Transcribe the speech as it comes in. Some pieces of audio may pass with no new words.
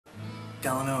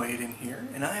Delano8 here,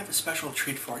 and I have a special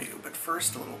treat for you, but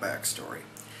first a little backstory.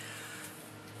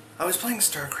 I was playing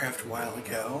StarCraft a while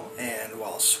ago, and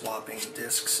while swapping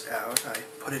discs out, I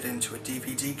put it into a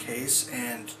DVD case,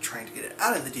 and trying to get it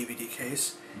out of the DVD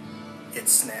case, it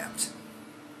snapped.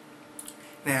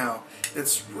 Now,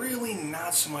 it's really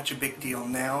not so much a big deal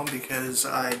now, because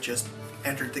I just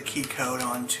entered the key code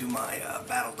onto my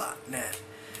Battle.net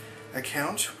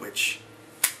account, which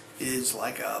is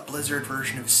like a Blizzard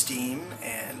version of Steam,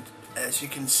 and as you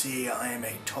can see, I am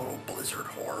a total Blizzard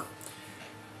whore.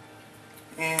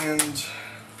 And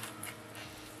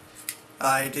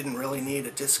I didn't really need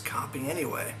a disc copy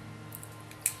anyway.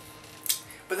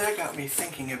 But that got me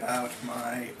thinking about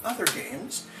my other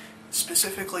games,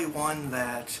 specifically one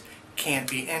that can't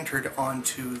be entered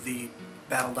onto the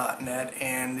Battle.net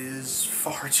and is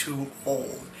far too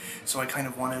old, so I kind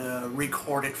of wanted to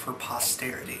record it for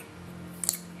posterity.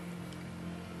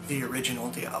 The original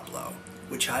Diablo,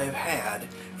 which I have had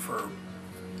for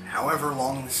however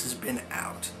long this has been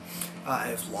out.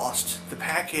 I've lost the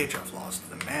package, I've lost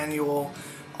the manual,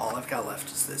 all I've got left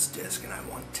is this disc and I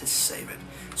want to save it.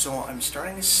 So I'm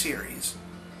starting a series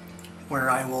where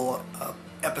I will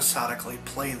episodically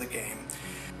play the game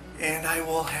and I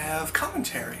will have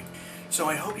commentary. So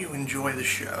I hope you enjoy the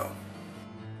show.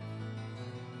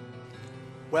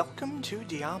 Welcome to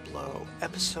Diablo,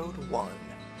 Episode 1.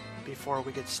 Before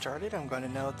we get started, I'm going to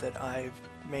note that I've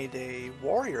made a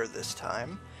warrior this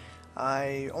time.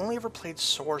 I only ever played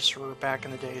sorcerer back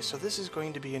in the day, so this is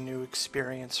going to be a new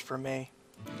experience for me.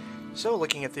 So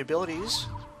looking at the abilities,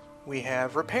 we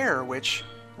have repair, which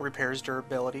repairs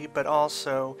durability, but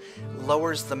also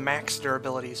lowers the max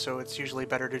durability, so it's usually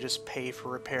better to just pay for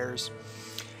repairs.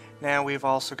 Now we've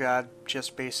also got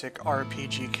just basic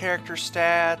RPG character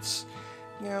stats,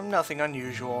 you know, nothing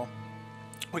unusual.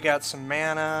 We got some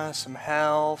mana, some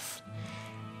health,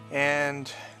 and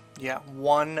yeah,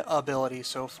 one ability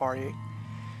so far.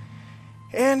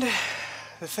 And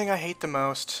the thing I hate the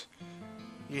most,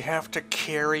 you have to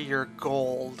carry your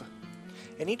gold.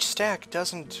 And each stack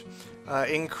doesn't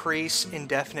increase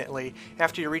indefinitely.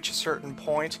 After you reach a certain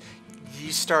point,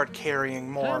 you start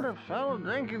carrying more. Stand a fellow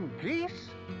drinking peace?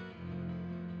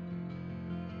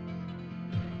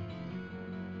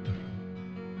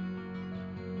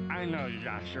 I know you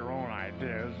got your own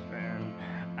ideas, and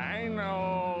I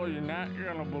know you're not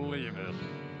gonna believe it.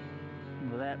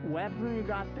 But that weapon you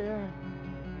got there,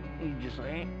 he just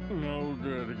ain't no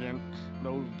good against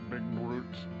those big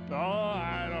brutes. Oh,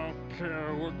 I don't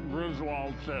care what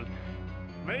Griswold says.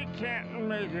 They can't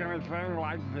make anything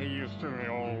like they used to in the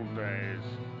old days.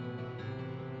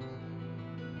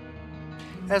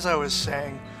 As I was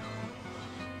saying,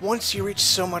 once you reach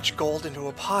so much gold into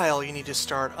a pile, you need to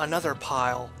start another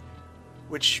pile.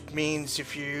 Which means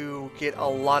if you get a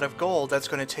lot of gold, that's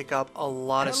going to take up a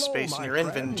lot of space in your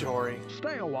inventory.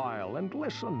 Stay a while and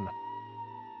listen.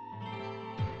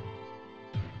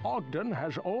 Ogden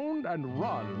has owned and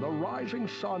run the Rising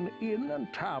Sun Inn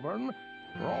and Tavern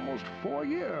for almost 4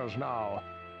 years now.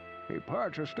 He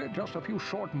purchased it just a few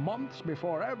short months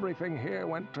before everything here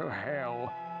went to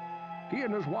hell. He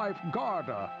and his wife,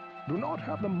 Garda, do not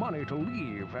have the money to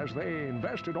leave, as they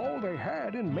invested all they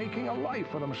had in making a life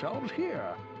for themselves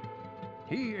here.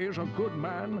 He is a good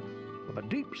man with a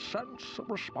deep sense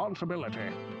of responsibility.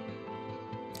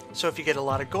 So if you get a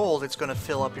lot of gold, it's going to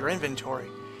fill up your inventory.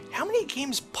 How many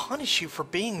games punish you for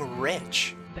being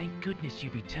rich? Thank goodness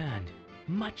you've returned.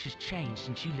 Much has changed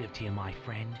since you lived here, my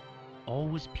friend. All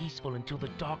was peaceful until the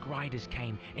Dark Riders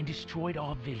came and destroyed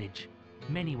our village.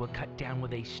 Many were cut down where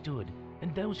they stood,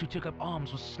 and those who took up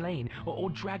arms were slain or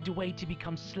dragged away to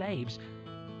become slaves,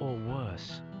 or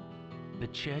worse. The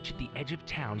church at the edge of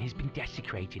town has been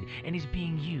desecrated and is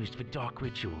being used for dark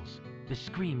rituals. The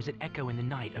screams that echo in the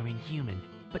night are inhuman,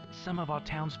 but some of our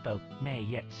townsfolk may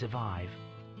yet survive.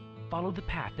 Follow the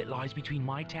path that lies between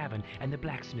my tavern and the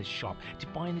blacksmith's shop to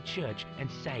find the church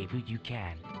and save who you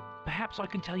can. Perhaps I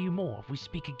can tell you more if we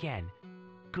speak again.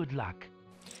 Good luck.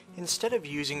 Instead of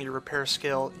using your repair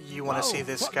skill, you want to see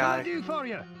this guy. What can I do for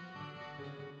you?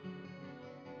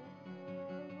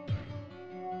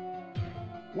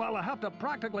 Well, I have to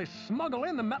practically smuggle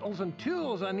in the metals and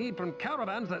tools I need from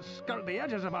caravans that skirt the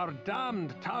edges of our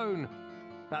damned town.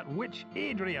 That witch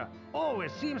Adria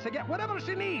always seems to get whatever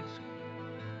she needs.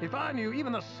 If I knew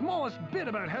even the smallest bit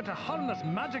about how to harness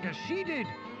magic as she did,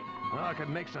 I could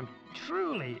make some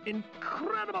truly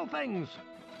incredible things.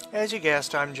 As you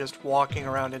guessed, I'm just walking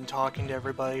around and talking to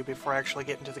everybody before I actually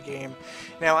get into the game.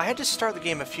 Now, I had to start the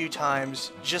game a few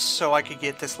times just so I could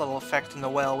get this little effect in the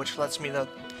well, which lets me know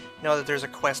that there's a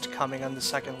quest coming on the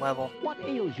second level. What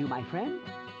ails you, my friend?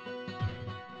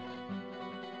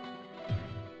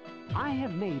 I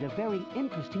have made a very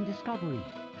interesting discovery.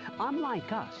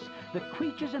 Unlike us, the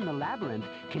creatures in the labyrinth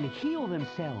can heal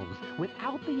themselves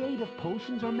without the aid of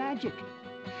potions or magic.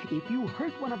 If you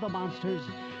hurt one of the monsters,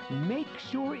 make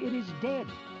sure it is dead,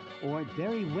 or it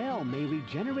very well may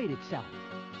regenerate itself.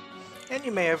 And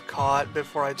you may have caught,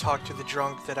 before I talked to the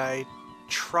drunk, that I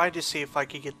tried to see if I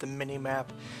could get the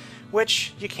mini-map,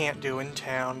 which you can't do in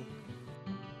town.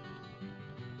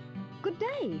 Good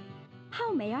day.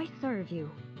 How may I serve you?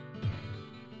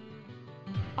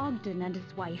 Ogden and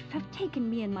his wife have taken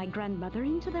me and my grandmother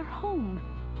into their home,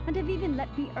 and have even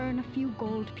let me earn a few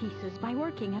gold pieces by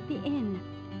working at the inn.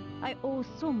 I owe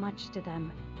so much to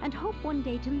them, and hope one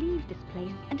day to leave this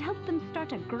place and help them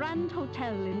start a grand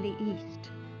hotel in the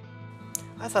east.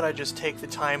 I thought I'd just take the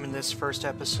time in this first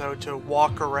episode to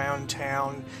walk around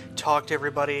town, talk to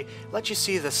everybody, let you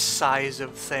see the size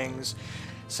of things.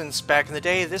 Since back in the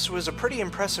day, this was a pretty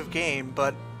impressive game,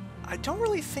 but I don't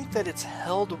really think that it's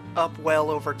held up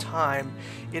well over time.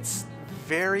 It's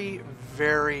very,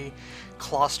 very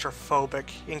claustrophobic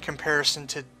in comparison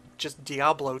to just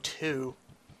Diablo 2.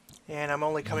 And I'm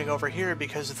only coming over here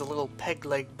because of the little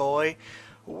peg-leg boy,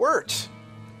 Wirt.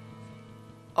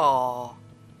 Aww.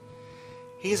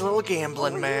 He's a little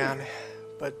gambling man.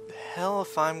 But hell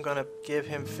if I'm gonna give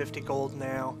him 50 gold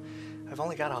now. I've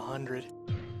only got 100.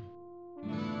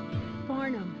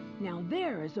 Farnham, now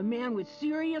there is a man with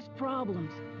serious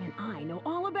problems, and I know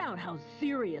all about how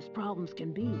serious problems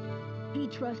can be. He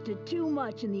trusted too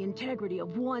much in the integrity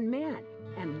of one man,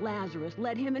 and Lazarus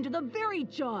led him into the very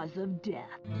jaws of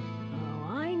death. Oh,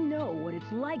 I know what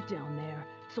it's like down there,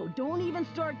 so don't even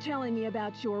start telling me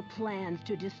about your plans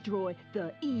to destroy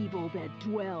the evil that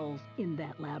dwells in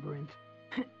that labyrinth.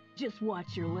 Just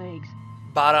watch your legs.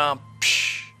 Ba-dum, psh.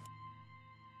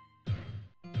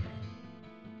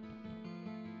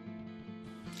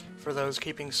 For those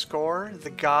keeping score,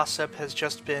 the gossip has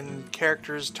just been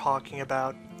characters talking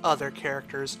about other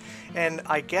characters, and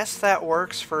I guess that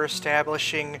works for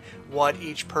establishing what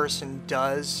each person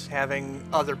does, having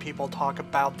other people talk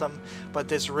about them, but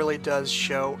this really does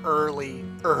show early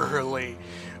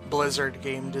Blizzard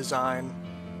game design.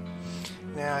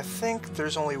 Now I think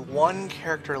there's only one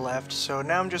character left, so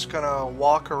now I'm just gonna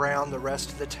walk around the rest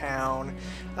of the town,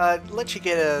 let you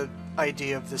get an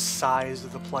idea of the size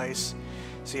of the place.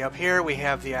 See, up here we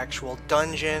have the actual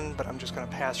dungeon, but I'm just going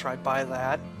to pass right by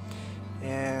that.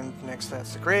 And next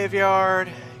that's the graveyard.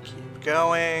 Keep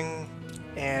going.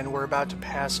 And we're about to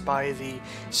pass by the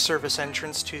service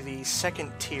entrance to the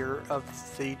second tier of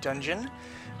the dungeon,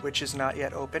 which is not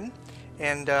yet open.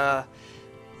 And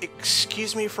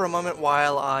excuse me for a moment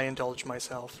while I indulge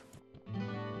myself.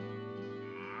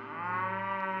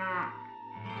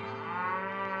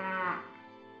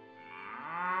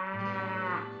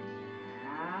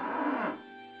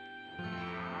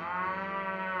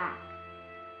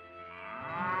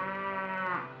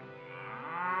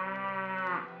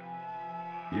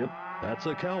 Yep, that's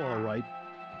a cow, all right.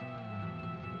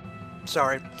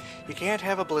 Sorry, you can't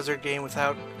have a Blizzard game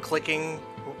without clicking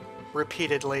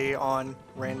repeatedly on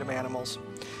random animals.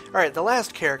 Alright, the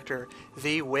last character,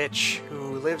 the witch,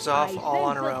 who lives off all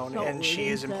on her own, and she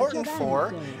is important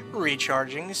for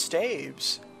recharging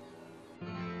staves.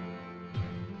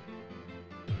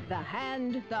 The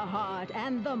hand, the heart,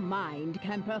 and the mind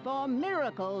can perform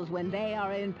miracles when they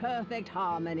are in perfect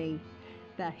harmony.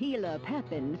 The healer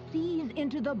Pepin sees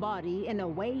into the body in a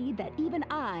way that even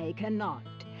I cannot.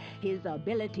 His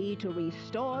ability to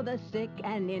restore the sick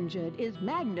and injured is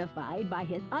magnified by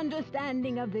his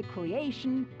understanding of the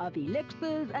creation of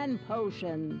elixirs and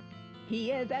potions.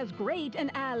 He is as great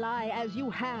an ally as you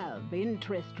have in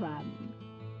Tristram.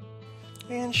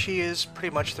 And she is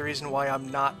pretty much the reason why I'm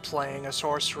not playing a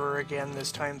sorcerer again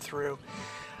this time through.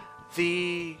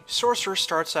 The sorcerer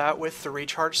starts out with the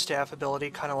recharge staff ability,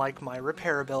 kind of like my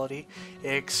repair ability,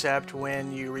 except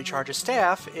when you recharge a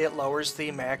staff, it lowers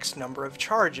the max number of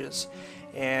charges,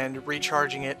 and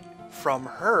recharging it from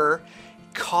her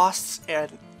costs an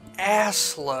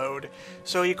ass load,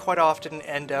 so you quite often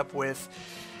end up with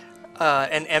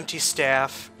an empty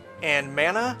staff, and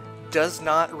mana does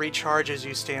not recharge as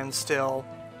you stand still.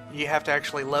 You have to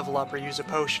actually level up or use a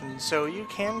potion, so you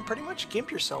can pretty much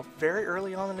gimp yourself very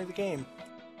early on in the game.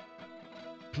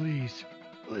 Please,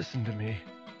 listen to me.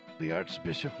 The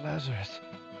Archbishop Lazarus.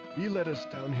 He led us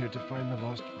down here to find the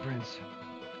lost prince.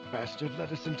 Bastard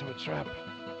led us into a trap.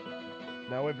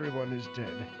 Now everyone is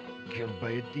dead, killed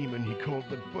by a demon he called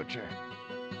the Butcher.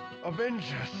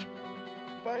 Avenge us!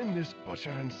 Find this Butcher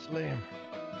and slay him,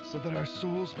 so that our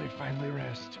souls may finally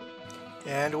rest.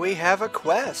 And we have a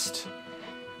quest,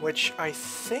 which I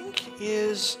think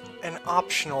is an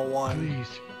optional one.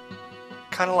 Please,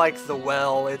 kind of like the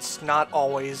well, it's not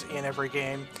always in every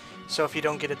game. So if you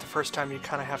don't get it the first time, you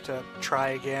kind of have to try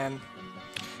again.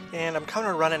 And I'm kind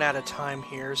of running out of time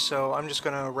here, so I'm just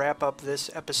going to wrap up this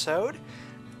episode.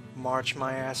 March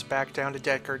my ass back down to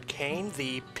Deckard Cain,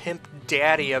 the pimp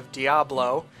daddy of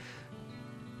Diablo.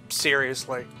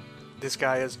 Seriously, this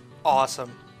guy is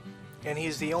awesome. And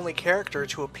he's the only character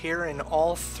to appear in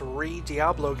all 3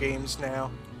 Diablo games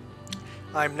now.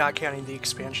 I'm not counting the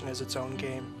expansion as its own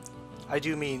game. I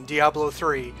do mean Diablo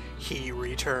 3, he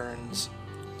returns.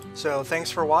 So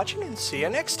thanks for watching and see you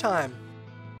next time.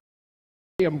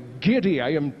 I am giddy,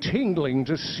 I am tingling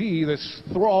to see this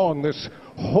throng, this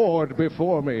horde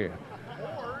before me.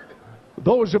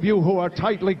 Those of you who are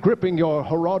tightly gripping your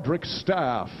Herodric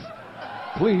staff,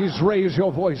 please raise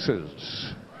your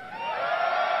voices.